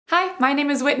my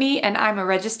name is Whitney and I'm a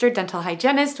registered dental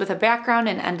hygienist with a background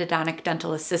in endodontic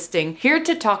dental assisting, here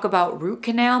to talk about root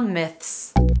canal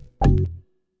myths.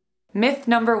 Myth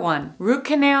number 1, root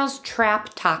canals trap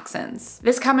toxins.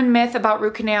 This common myth about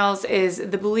root canals is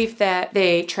the belief that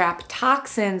they trap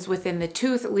toxins within the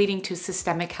tooth, leading to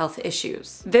systemic health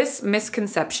issues. This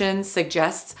misconception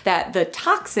suggests that the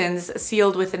toxins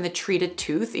sealed within the treated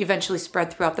tooth eventually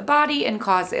spread throughout the body and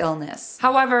cause illness.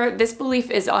 However, this belief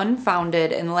is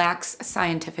unfounded and lacks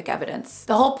scientific evidence.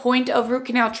 The whole point of root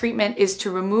canal treatment is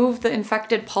to remove the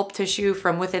infected pulp tissue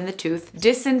from within the tooth,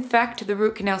 disinfect the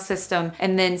root canal system,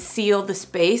 and then seal the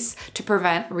space to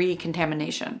prevent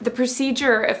recontamination. The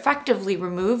procedure effectively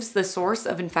removes the source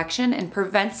of infection and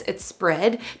prevents its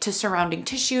spread to surrounding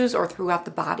tissues or throughout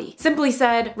the body. Simply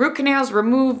said, root canals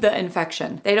remove the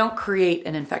infection. They don't create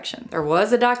an infection. There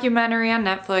was a documentary on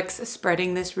Netflix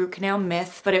spreading this root canal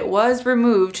myth, but it was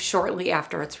removed shortly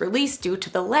after its release due to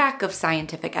the lack of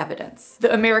scientific evidence.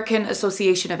 The American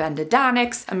Association of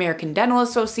Endodontics, American Dental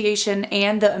Association,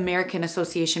 and the American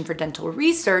Association for Dental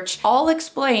Research all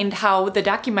explained how the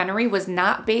documentary was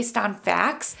not based on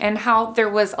facts and how there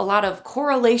was a lot of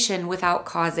correlation without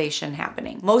causation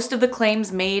happening. Most of the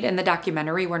claims made in the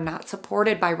documentary were not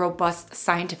supported by robust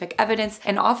scientific evidence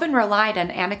and often relied on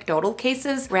anecdotal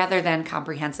cases rather than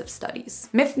comprehensive studies.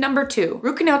 Myth number 2,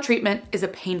 root canal treatment is a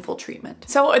painful treatment.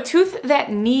 So a tooth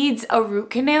that needs a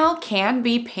root canal can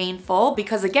be painful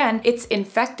because, again, it's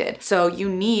infected. So you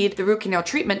need the root canal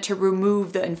treatment to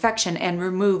remove the infection and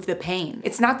remove the pain.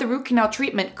 It's not the root canal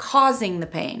treatment causing the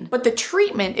pain, but the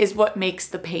treatment is what makes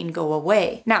the pain go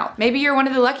away. Now, maybe you're one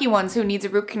of the lucky ones who needs a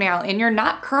root canal and you're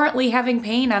not currently having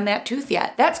pain on that tooth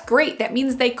yet. That's great. That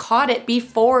means they caught it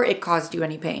before it caused you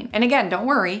any pain. And again, don't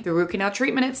worry, the root canal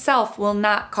treatment itself will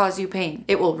not cause you pain.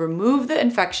 It will remove the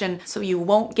infection so you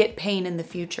won't get pain in the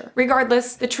future.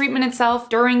 Regardless, the treatment itself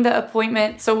during the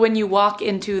appointment, so when you walk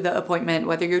into the appointment,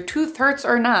 whether your tooth hurts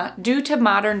or not, due to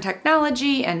modern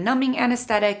technology and numbing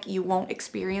anesthetic, you won't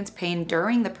experience pain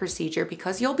during the procedure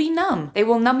because you'll be numb. They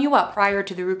will numb you up prior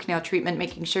to the root canal treatment,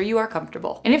 making sure you are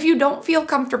comfortable. And if you don't feel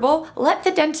comfortable, let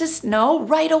the dentist know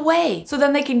right away, so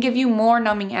then they can give you more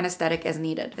numbing anesthetic as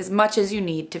needed, as much as you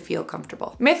need to feel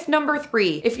comfortable. Myth number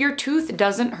 3, if your tooth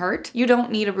doesn't hurt, you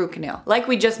don't need a root canal. Like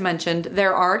we just mentioned,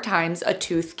 there are times a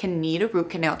tooth can need a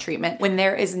root canal treatment when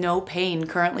there is no pain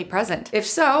currently present. If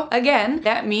so, again,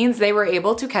 that means they were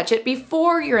able to catch it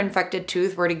before your infected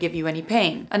tooth were to give you any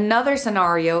pain. Another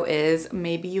scenario is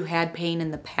maybe you had pain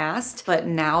in the past, but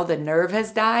now the nerve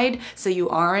has died, so you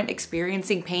aren't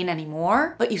experiencing pain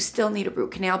anymore, but you still need a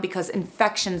root canal because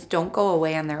infections don't go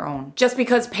away on their own. Just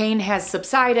because pain has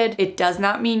subsided, it does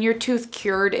not mean your tooth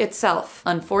cured itself.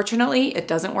 Unfortunately, it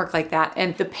doesn't work like that,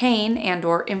 and the pain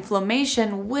and/or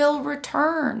inflammation will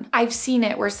return. I've seen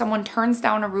it where someone turns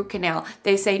down a root canal.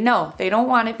 They say no, they don't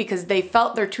want it because they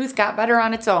felt their tooth got better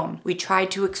on its own. We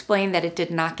tried to explain that it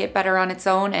did not get better on its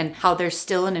own and how there's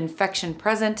still an infection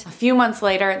present. A few months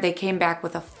later, they came back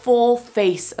with a full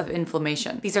face of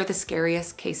inflammation. These are the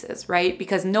scariest cases, right?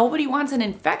 Because nobody wants an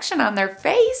infection on their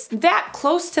face that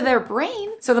close to their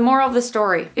brain. So the moral of the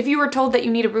story, if you were told that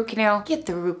you need a root canal, get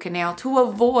the root canal to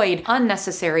avoid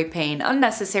unnecessary pain,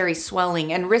 unnecessary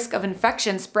swelling, and risk of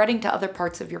infection spreading to other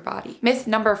parts of your body. Myth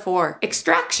number 4,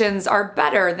 extractions are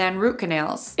better than root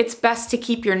canals. It's best to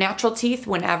keep your natural teeth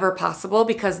whenever possible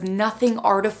because nothing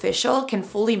artificial can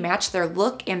fully match their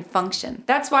look and function.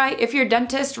 That's why if your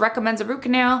dentist recommends a root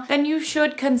canal, then you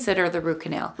should consider the root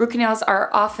canal. Root canals are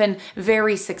often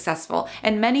very successful,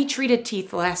 and many treated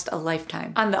teeth last a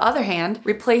lifetime. On the other hand,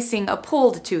 replacing a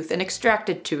pulled tooth, an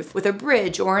extracted tooth, with a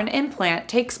bridge or an implant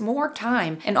takes more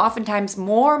time and oftentimes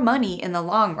more money in the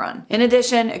long run. In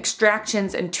addition,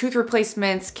 extractions and tooth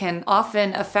replacements can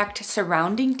often affect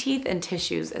surrounding teeth and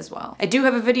tissues as well. I do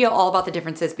have a video all about the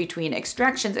differences between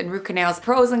extractions and root canals,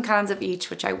 pros and cons of each,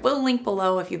 which I will link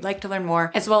below if you'd like to learn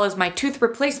more, as well as my tooth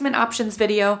replacement options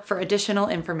video for additional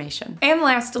information. And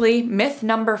lastly, myth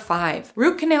number 5,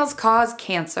 root canals cause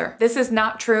cancer. This is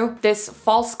not true. This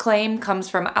false claim comes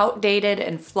from outdated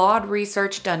and flawed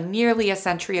research done nearly a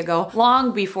century ago,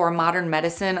 long before modern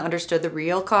medicine understood the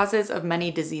real causes of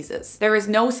many diseases. There is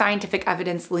no scientific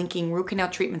evidence linking root canal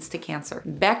treatments to cancer.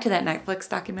 Back to that Netflix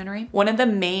documentary, one of the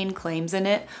main claims in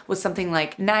it was something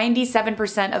like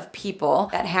 97% of people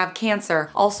that have cancer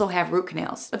also have root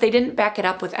canals, but they didn't didn't back it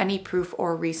up with any proof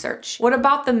or research. What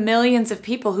about the millions of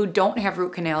people who don't have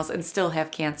root canals and still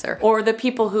have cancer? Or the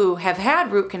people who have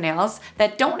had root canals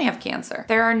that don't have cancer?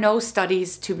 There are no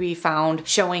studies to be found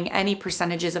showing any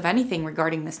percentages of anything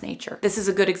regarding this nature. This is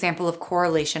a good example of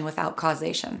correlation without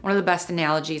causation. One of the best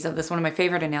analogies of this, one of my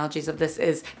favorite analogies of this,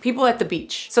 is people at the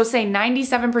beach. So say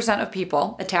 97% of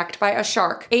people attacked by a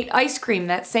shark ate ice cream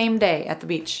that same day at the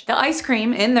beach. The ice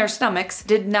cream in their stomachs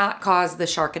did not cause the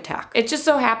shark attack. It just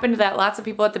so happened that lots of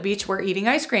people at the beach were eating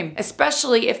ice cream,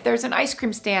 especially if there's an ice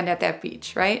cream stand at that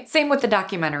beach, right? Same with the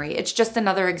documentary. It's just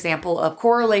another example of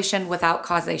correlation without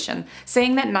causation.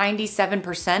 Saying that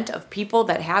 97% of people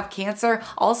that have cancer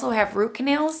also have root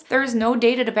canals, there is no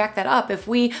data to back that up. If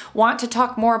we want to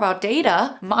talk more about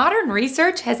data, modern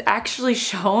research has actually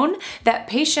shown that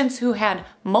patients who had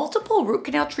multiple root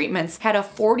canal treatments had a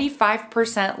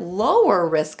 45% lower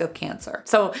risk of cancer.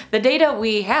 So the data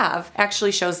we have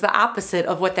actually shows the opposite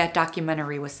of what that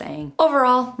documentary was saying.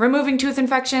 Overall, removing tooth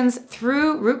infections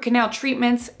through root canal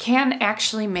treatments can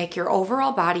actually make your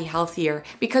overall body healthier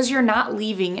because you're not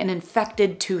leaving an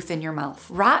infected tooth in your mouth.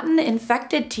 Rotten,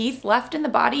 infected teeth left in the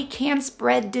body can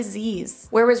spread disease,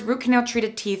 whereas root canal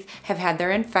treated teeth have had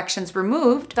their infections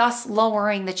removed, thus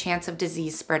lowering the chance of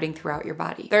disease spreading throughout your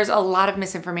body. There's a lot of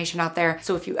misinformation out there,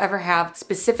 so if you ever have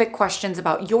specific questions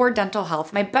about your dental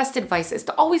health, my best advice is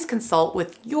to always consult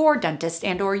with your dentist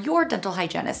and/or your dental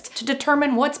hygienist to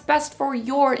determine what's best for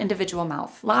your individual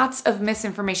mouth. Lots of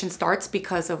misinformation starts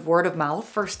because of word of mouth,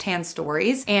 first-hand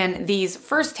stories, and these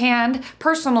first-hand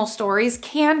personal stories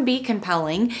can be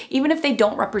compelling even if they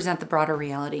don't represent the broader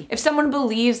reality. If someone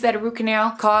believes that a root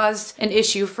canal caused an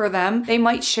issue for them, they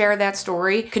might share that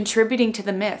story, contributing to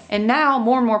the myth. And now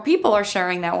more and more people are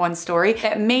sharing that one story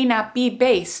that may not be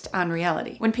based on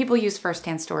reality. When people use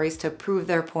first-hand stories to prove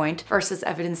their point versus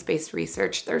evidence-based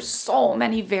research, there's so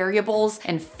many variables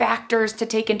and factors to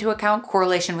take into account.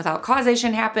 Correlation without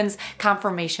causation happens,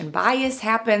 confirmation bias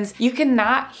happens. You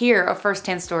cannot hear a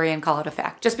first-hand story and call it a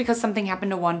fact. Just because something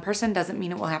happened to one person doesn't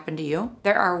mean it will happen to you.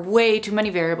 There are way too many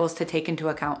variables to take into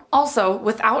account. Also,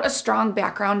 without a strong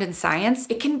background in science,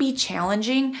 it can be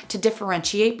challenging to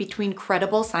differentiate between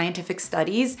credible scientific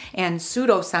studies and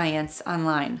pseudoscience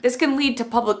online. This can lead to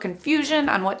public confusion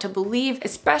on what to believe,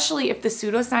 especially if the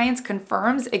pseudoscience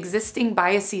confirms existing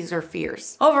biases or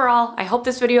fears. Overall, I hope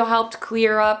this video helped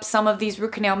clear up some of these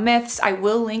root canal myths. I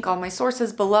will link all my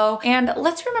sources below, and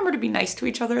let's remember to be nice to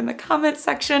each other in the comment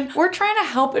section. We're trying to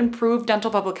help improve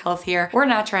dental public health here. We're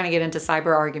not trying to get into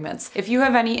cyber arguments. If you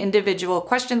have any individual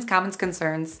questions, comments,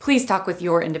 concerns, please talk with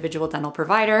your individual dental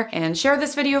provider and share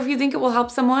this video if you think it will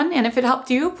help someone. And if it helped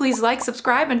you, please like,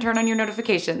 subscribe, and turn on your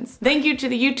notifications. Thank you to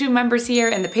the YouTube members here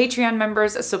and the Patreon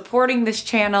members supporting this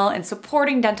channel and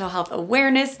supporting dental health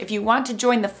awareness. If you want to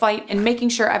join the fight in making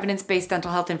sure evidence-based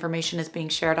dental health information is being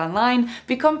shared online,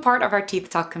 become part of our Teeth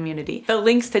Talk community. The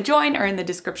links to join are in the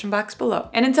description box below.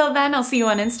 And until then, I'll see you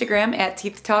on Instagram at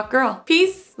Teeth Talk Girl.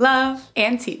 Peace, love,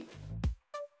 and teeth.